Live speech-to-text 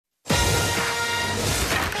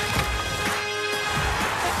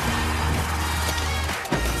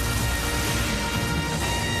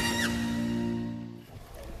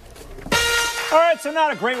so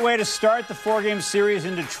not a great way to start the four-game series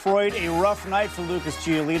in Detroit. A rough night for Lucas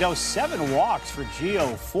Giolito. 7 walks for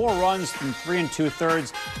Gio, 4 runs from 3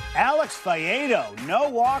 2/3. Alex Faedo, no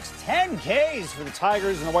walks, 10 Ks for the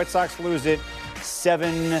Tigers, and the White Sox lose it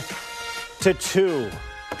 7-2.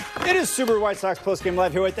 It is Super White Sox Postgame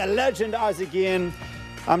Live here with the legend Ozzie Guillen.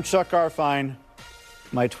 I'm Chuck Garfien.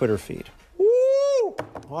 My Twitter feed. Woo!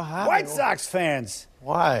 What happened? White Sox fans.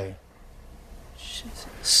 Why?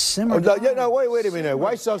 Simmer. Wait a minute.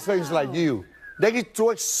 White Sox fans like you, they get too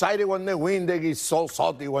excited when they win. They get so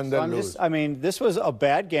salty when they lose. This was a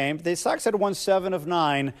bad game. The Sox had won 7 of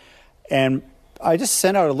 9, and I just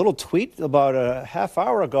sent out a little tweet about a half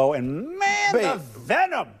hour ago, and man, the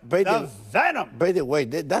venom. By the way,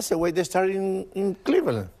 that's the way they started in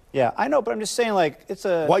Cleveland. Yeah, I know, but I'm just saying, like, it's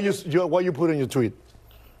a... Why you put in your tweet?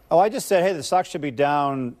 Oh, I just said, hey, the Sox should be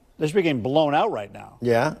down. They should be getting blown out right now.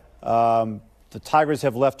 Yeah. The Tigers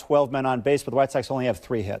have left 12 men on base, but the White Sox only have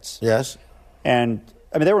 3 hits. Yes. And,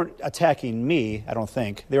 I mean, they weren't attacking me, I don't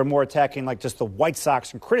think. They were more attacking, like, just the White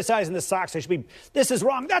Sox and criticizing the Sox. They should be, this is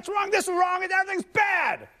wrong, that's wrong, this is wrong, and everything's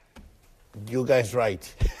bad. You guys right.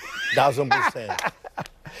 1,000%.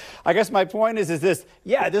 I guess my point is this.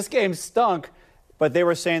 Yeah, this game stunk, but they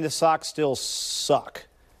were saying the Sox still suck.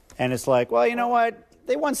 And it's like, well, you know what?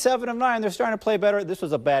 They won 7 of 9. They're starting to play better. This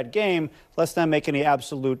was a bad game. Let's not make any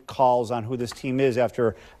absolute calls on who this team is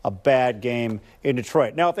after a bad game in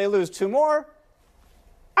Detroit. Now, if they lose 2 more,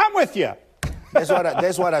 I'm with you. That's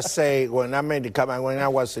what I say when I made the comment. When I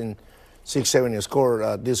was in 6-7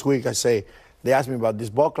 score this week, I say, they asked me about this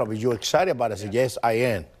ball club. Are you excited about it? I said, yes, I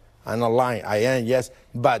am. I'm not lying. I am, yes.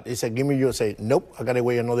 But they said, give me I say, nope, I got to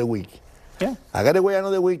wait another week. Yeah. I got to wait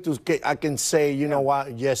another week I can say, you know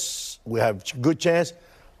what, yes, we have good chance,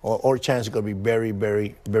 or chance is going to be very,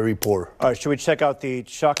 very, very poor. All right, should we check out the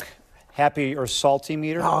Chuck happy or salty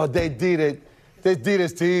meter? Oh, they did it. They did it,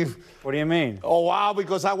 Steve. What do you mean? Oh, wow,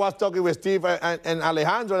 because I was talking with Steve and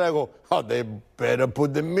Alejandro, and I go, oh, they better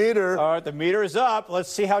put the meter. All right, the meter is up. Let's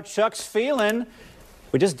see how Chuck's feeling.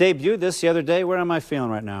 We just debuted this the other day. Where am I feeling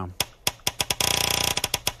right now?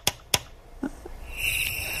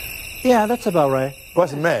 Yeah, that's about right.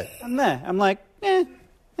 What's meh? I'm meh. I'm like, bad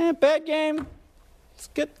game. Let's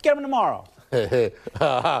get him tomorrow. That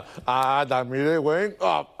meter went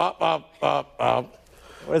up.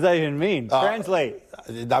 What does that even mean? Translate.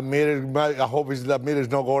 That meter, I hope that meter's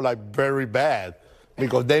not going like very bad,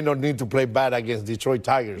 because they don't need to play bad against Detroit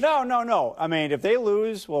Tigers. No. I mean, if they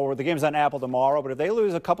lose, well, the game's on Apple tomorrow, but if they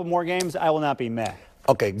lose a couple more games, I will not be meh.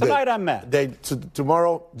 Okay, good. Tonight I'm meh.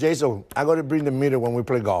 Tomorrow, Jason, I'm going to bring the meter when we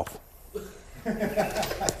play golf. Yeah.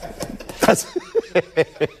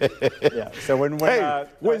 So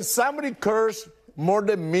when somebody curses more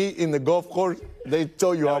than me in the golf course, they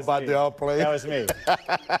tell you about the outplay. That was me.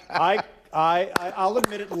 I'll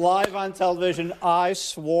admit it live on television. I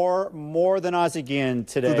swore more than Ozzie Guillen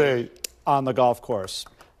today on the golf course.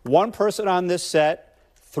 One person on this set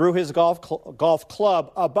threw his golf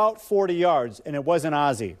club about 40 yards, and it wasn't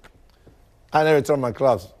Ozzie. I never throw my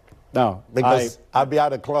clubs. No. Because I'll be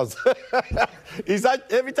out of clubs. Is that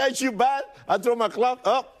every time you bat, I throw my club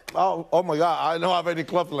up? Oh my God, I don't have any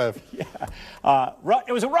clubs left. Yeah.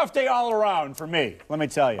 It was a rough day all around for me, let me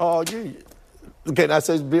tell you. Oh, can I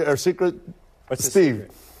say a secret? What's Steve, the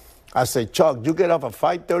secret? I say, Chuck, you get up at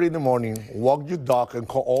 5:30 in the morning, walk your dog, and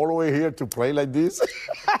come all the way here to play like this?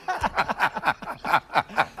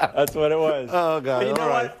 That's what it was. Oh, God. And you know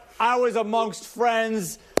what? I was amongst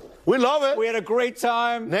friends. We love it. We had a great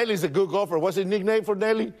time. Nelly's a good golfer. What's his nickname for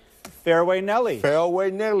Nelly? Fairway Nelly.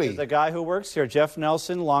 Fairway Nelly. There's a guy who works here, Jeff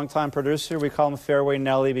Nelson, longtime producer. We call him Fairway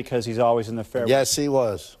Nelly because he's always in the fairway. Yes, he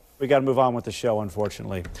was. We got to move on with the show,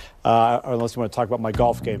 unfortunately. Unless you want to talk about my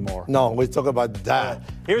golf game more. No, we talk about that.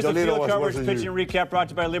 Here's the field coverage pitching recap brought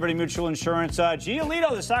to you by Liberty Mutual Insurance.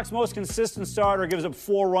 Giolito, the Sox most consistent starter, gives up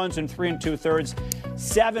 4 runs in 3 2/3,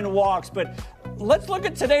 7 walks. But let's look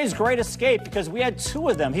at today's great escape, because we had 2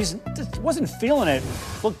 of them. He wasn't feeling it.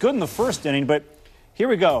 Looked good in the first inning, but here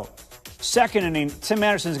we go. Second inning, Tim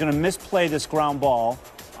Anderson's going to misplay this ground ball.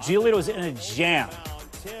 Giolito's in a jam,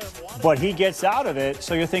 but he gets out of it.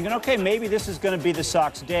 So you're thinking, okay, maybe this is going to be the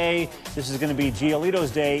Sox day. This is going to be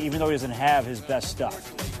Giolito's day, even though he doesn't have his best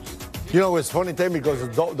stuff. You know, it's funny thing, because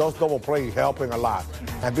those double plays helping a lot.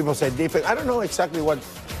 And people say defense. I don't know exactly what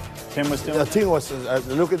Tim was doing. The team was,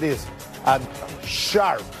 look at this, a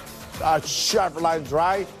sharp line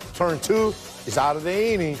drive, turn 2, is out of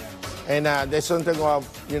the inning. And there's something of,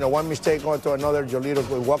 one mistake going to another, Giolito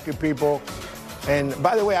with walking people. And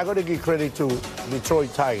by the way, I got to give credit to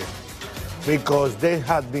Detroit Tigers, because they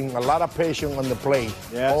have been a lot of patience on the plate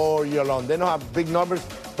all year long. They don't have big numbers,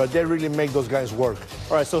 but they really make those guys work.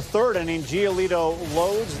 All right, so third inning, Giolito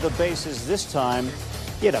loads the bases this time.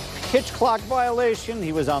 He had a pitch clock violation.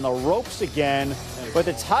 He was on the ropes again, but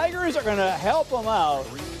the Tigers are going to help him out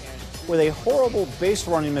with a horrible base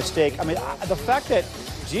running mistake. I mean, the fact that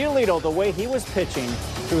Giolito, the way he was pitching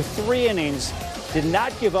through 3 innings, did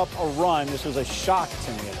not give up a run. This was a shock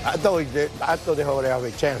to me. I thought they would have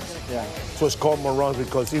a chance to score more runs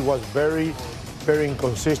because he was very, very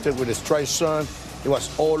inconsistent with his strike zone. He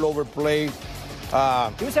was all over play.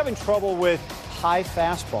 He was having trouble with high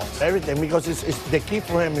fastballs. Everything, because it's the key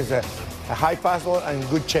for him is a high fastball and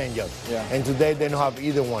good changeup. Yeah. And today they don't have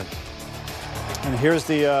either one. And here's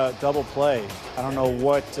the double play. I don't know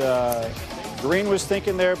what Green was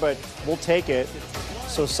thinking there, but we'll take it.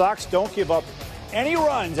 So Sox don't give up any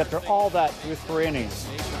runs after all that through 3 innings.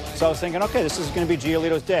 So I was thinking, okay, this is going to be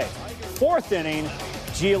Giolito's day. 4th inning,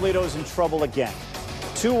 Giolito's in trouble again.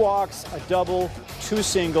 2 walks, a double, 2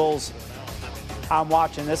 singles. I'm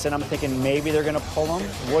watching this and I'm thinking maybe they're going to pull him.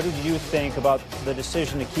 What did you think about the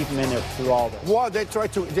decision to keep him in there through all this? Well, they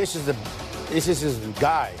tried to. This is his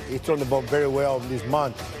guy. He turned the ball very well this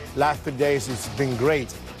month. Last 2 days, it's been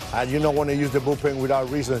great. And you don't want to use the bullpen without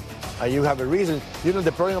reason. And you have a reason. You know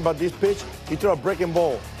the problem about this pitch? He threw a breaking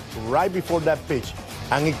ball right before that pitch,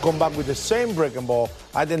 and he come back with the same breaking ball.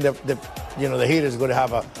 I think the hitter is going to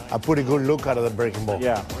have a pretty good look out of the breaking ball.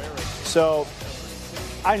 Yeah. So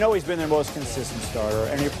I know he's been their most consistent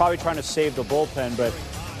starter, and you're probably trying to save the bullpen, but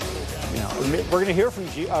we're going to hear from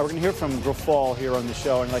Grifol here on the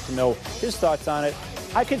show, and I'd like to know his thoughts on it.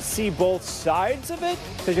 I could see both sides of it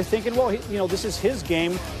because you're thinking, well, this is his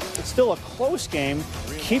game. It's still a close game.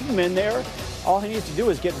 Keep him in there. All he needs to do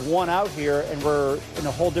is get 1 out here, and we're in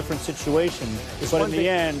a whole different situation. But in the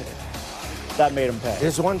end, that made him pay.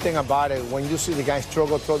 There's one thing about it. When you see the guy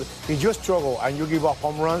struggle, if you struggle and you give up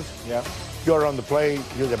home runs, you're on the play.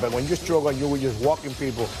 But when you struggle and you're just walking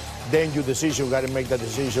people, then your decision, you got to make that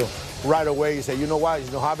decision right away. You say, you know what,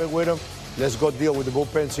 it's not happening with him. Let's go deal with the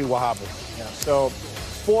bullpen, see what happens. Yeah. So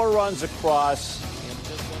 4 runs across.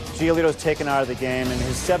 Giolito's taken out of the game, and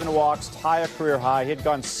his 7 walks tie a career high. He had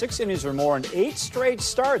gone 6 innings or more in 8 straight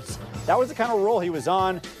starts. That was the kind of role he was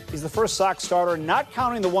on. He's the first Sox starter, not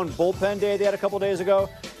counting the one bullpen day they had a couple days ago,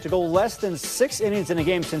 to go less than 6 innings in a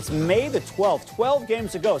game since May the 12th, 12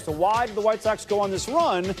 games ago. So why did the White Sox go on this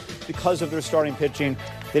run? Because of their starting pitching.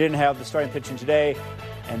 They didn't have the starting pitching today,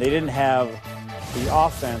 and they didn't have the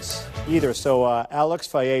offense either. So Alex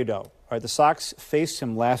Faedo, all right, the Sox faced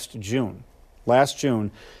him last June.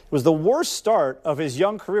 It was the worst start of his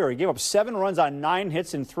young career. He gave up 7 runs on 9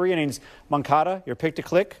 hits in 3 innings. Moncada, your pick to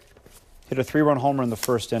click, hit a 3-run homer in the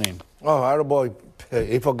 1st inning. Oh, our boy,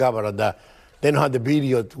 he forgot about that. They don't have the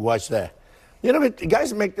video to watch that. But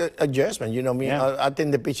guys make the adjustment. I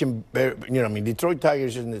think the pitching, Detroit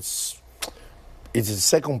Tigers it's in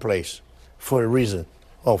second place for a reason.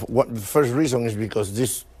 The first reason is because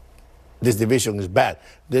this division is bad.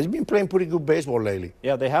 They've been playing pretty good baseball lately.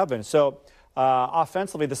 Yeah, they have been. So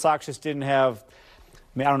offensively, the Sox just didn't have.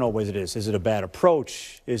 I don't know what it is. Is it a bad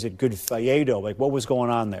approach? Is it good Faedo? Like, what was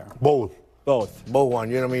going on there? Both one.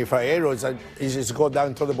 Faedo is just go down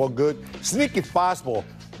and throw the ball good. Sneaky fastball,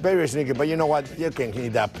 very sneaky. But you know what? You can't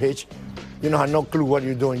hit that pitch. You have no clue what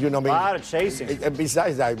you're doing. A lot of chasing.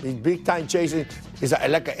 Besides that, big time chasing is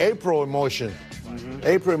like an April emotion.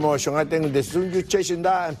 April emotion. I think as soon as you're chasing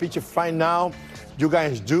that and pitch it fine now, you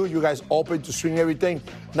guys open to swing everything.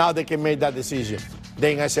 Now they can make that decision.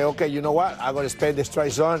 Then I say, okay, you know what? I'm going to spend the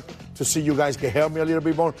strike zone to see you guys can help me a little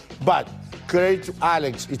bit more. But credit to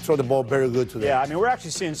Alex, he threw the ball very good today. Yeah, we're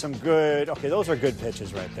actually seeing some good, those are good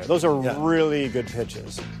pitches right there. Those are really good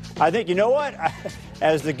pitches. I think, you know what?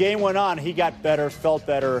 As the game went on, he got better, felt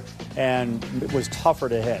better, and it was tougher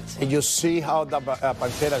to hit. And you see how the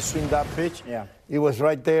Pantera swing that pitch? Yeah. It was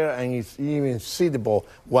right there, and you even see the ball.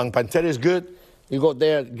 When Pantera is good, you go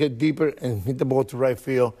there, get deeper, and hit the ball to right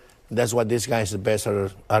field. That's why this guy is the best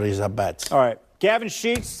at his at-bats. All right. Gavin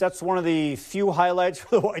Sheets, that's one of the few highlights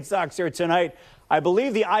for the White Sox here tonight. I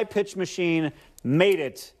believe the iPitch machine made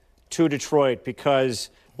it to Detroit because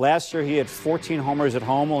last year he had 14 homers at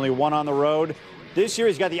home, only 1 on the road. This year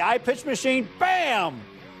he's got the iPitch machine. Bam!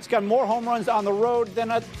 He's got more home runs on the road than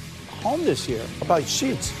at home this year. About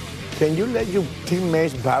Sheets, can you let your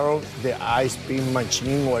teammates borrow the ice-beam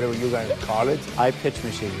machine, whatever you're going to call it? iPitch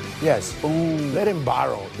machine. Yes. Ooh. Let him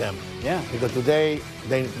borrow them. Yeah. Because today,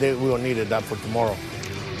 they will need that for tomorrow.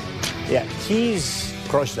 Yeah, he's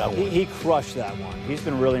crushed that one. He crushed that one. He's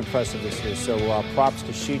been really impressive this year. So props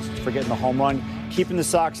to Sheets for getting the home run, keeping the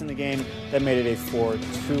Sox in the game. That made it a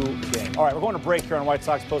 4-2 game. All right, we're going to break here on White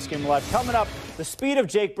Sox Postgame Live. Coming up, the speed of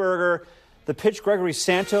Jake Burger. the pitch Gregory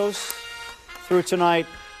Santos threw tonight,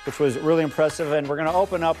 which was really impressive. And we're going to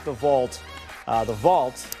open up the vault.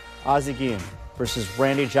 Ozzie Guillen versus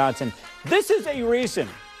Randy Johnson. This is a reason.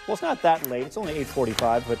 Well, it's not that late. It's only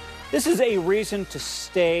 8:45, but this is a reason to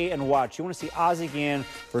stay and watch. You want to see Ozzie Guillen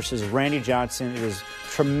versus Randy Johnson. It is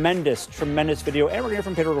tremendous, tremendous video. And we're going to hear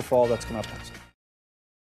from Pedro Fall. That's coming up next.